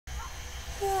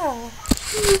Oh,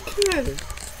 you kidding?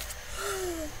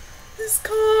 This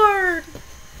card!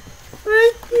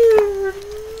 Right here!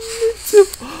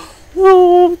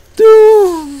 Oh,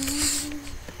 dude!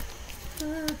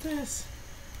 Look at this.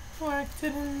 Whacked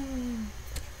it in.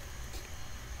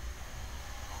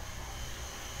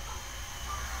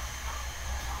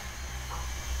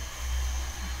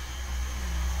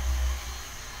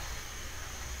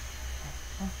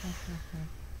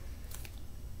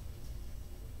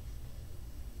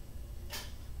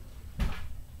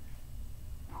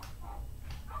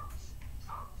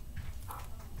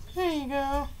 Here you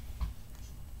go.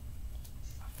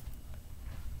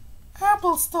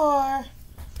 Apple Store.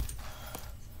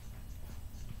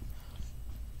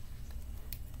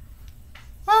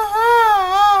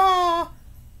 Uh-huh.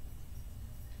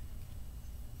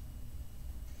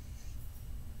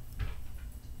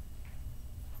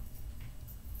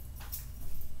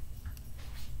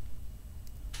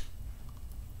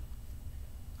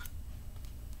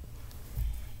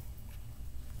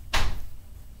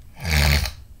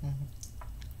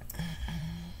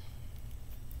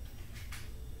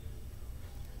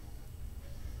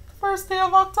 First day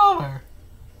of October.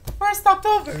 First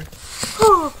October.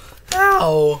 Oh,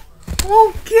 ow.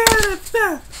 Won't get it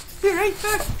back. Be right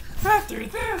back after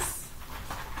this.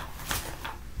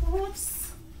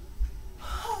 Whoops.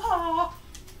 Oh.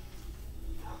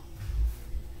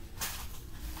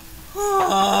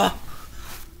 Oh.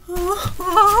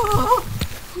 Oh.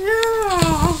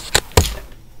 Yeah.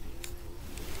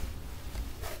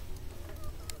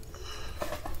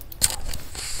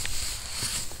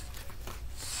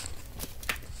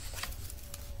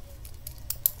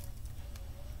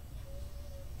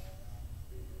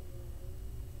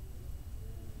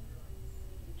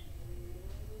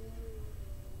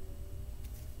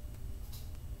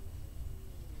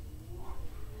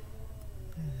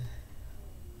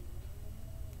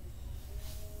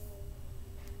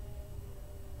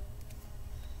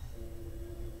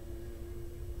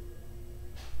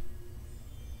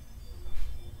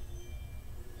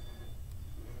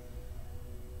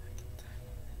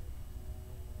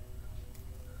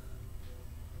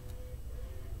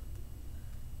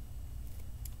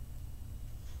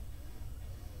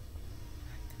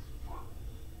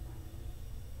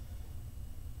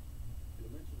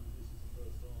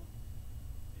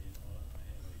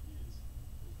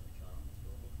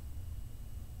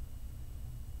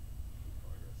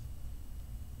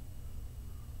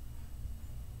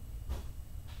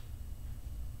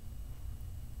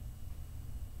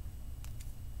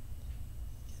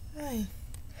 Hey.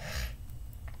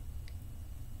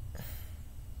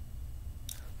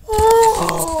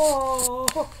 Oh.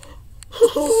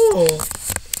 Oh.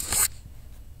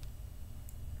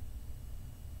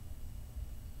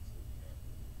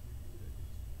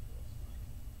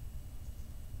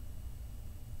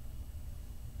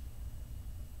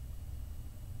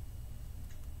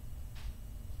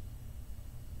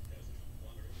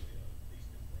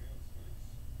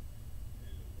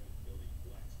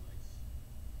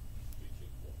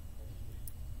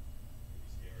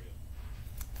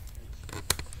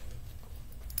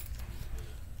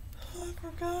 I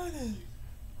forgot it.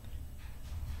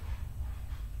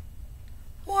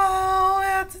 Wow, I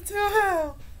have to do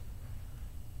it.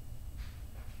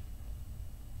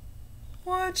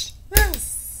 Watch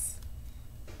this.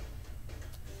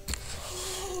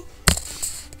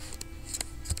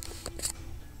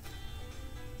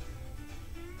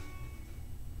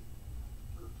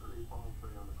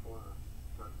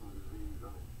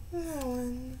 That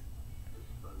one.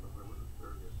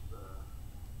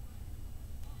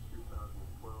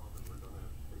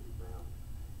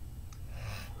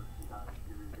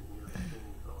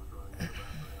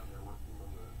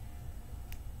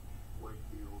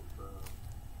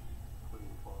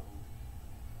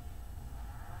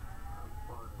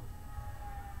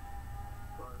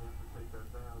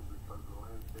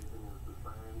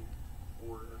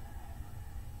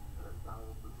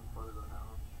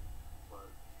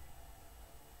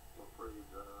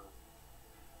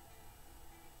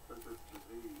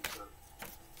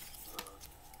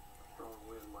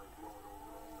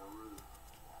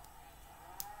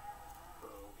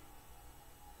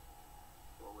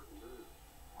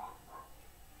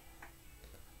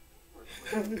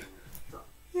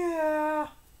 Yeah.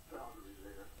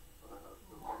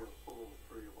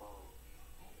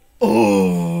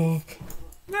 Oh.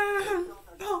 Man.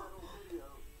 Oh.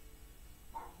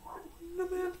 The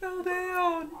man fell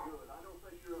down.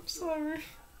 I'm sorry.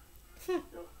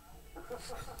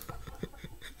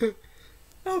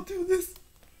 I'll do this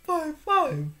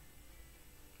 5-5.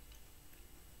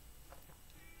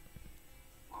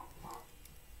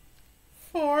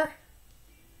 for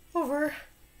over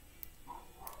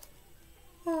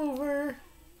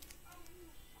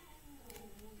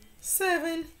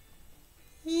 7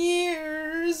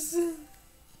 years.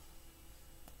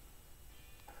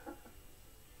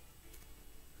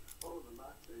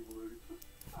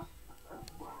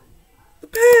 The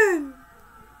pen!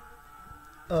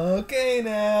 Okay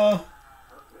now.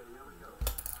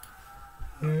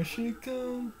 Here she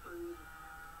comes.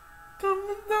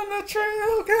 Coming down the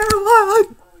trail,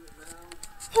 Caroline!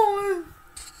 Hold on.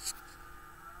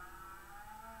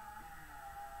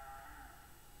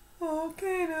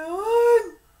 Okay now.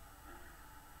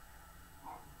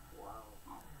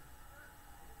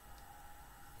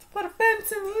 To put a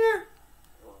fence in here.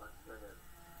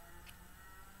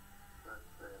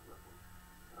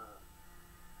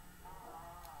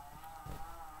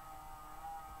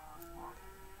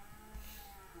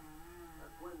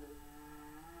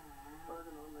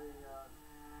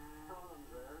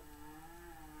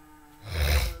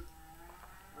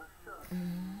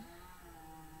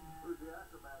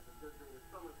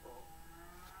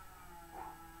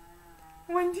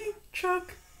 Wendy,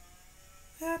 Chuck,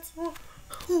 that's what.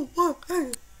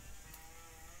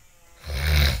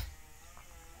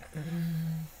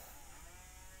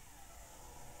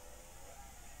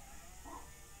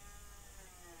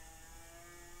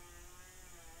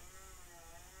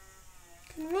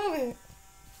 Can move it.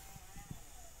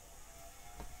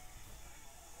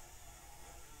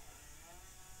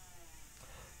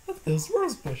 Look at those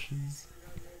rose bushes.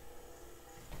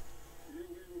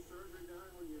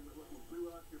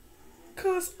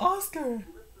 Cause Oscar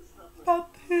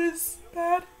about his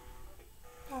bad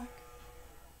back.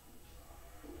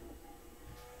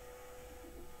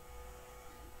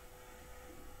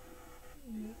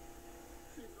 Yeah.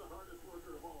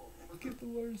 Look at the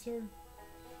words are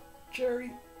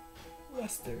Jerry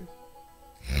Lester.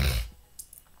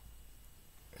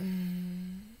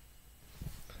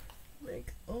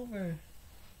 Make over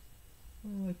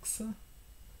Alexa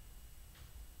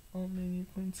on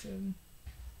 98.7.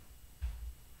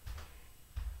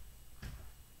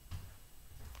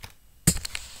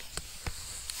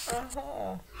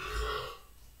 Aha!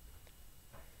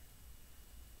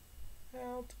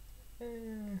 Out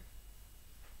there.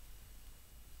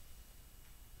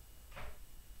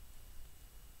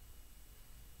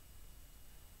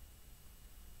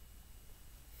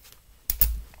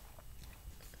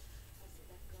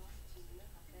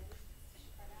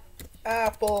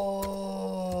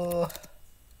 Apple.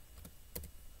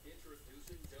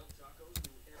 Introducing Del Taco's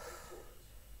new epic corners.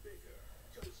 Bigger,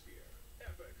 toastier,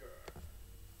 epicer.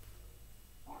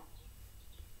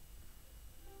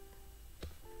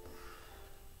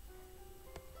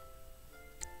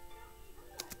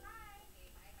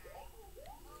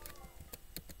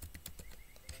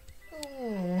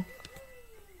 Oh.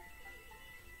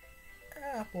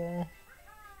 Apple.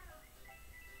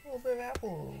 A little bit of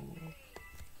apple.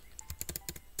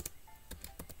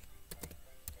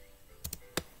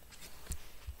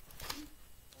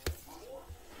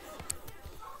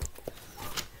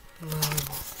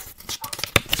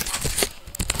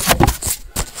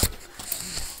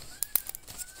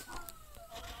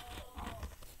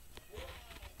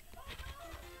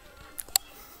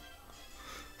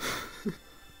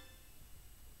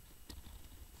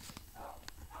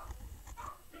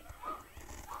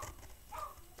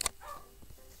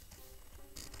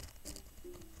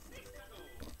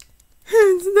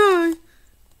 Hands die.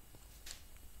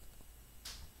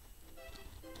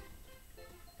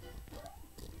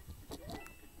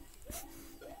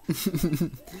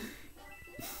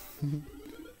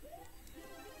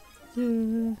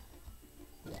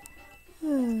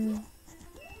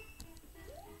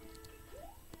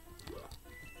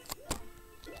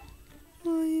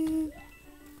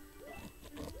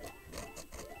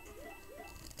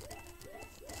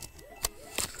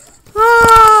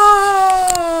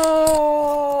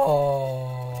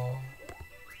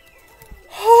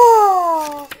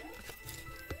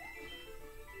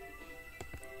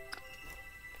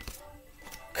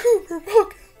 Cooper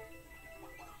Book.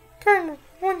 Current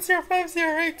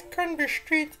 10508 Carnaby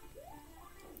Street,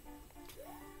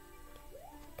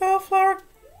 Bellflower,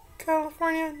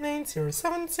 California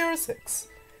 90706.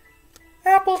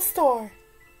 Apple Store.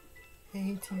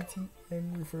 AT&T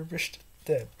and refurbished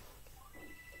Deb.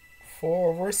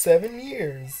 For over 7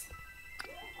 years.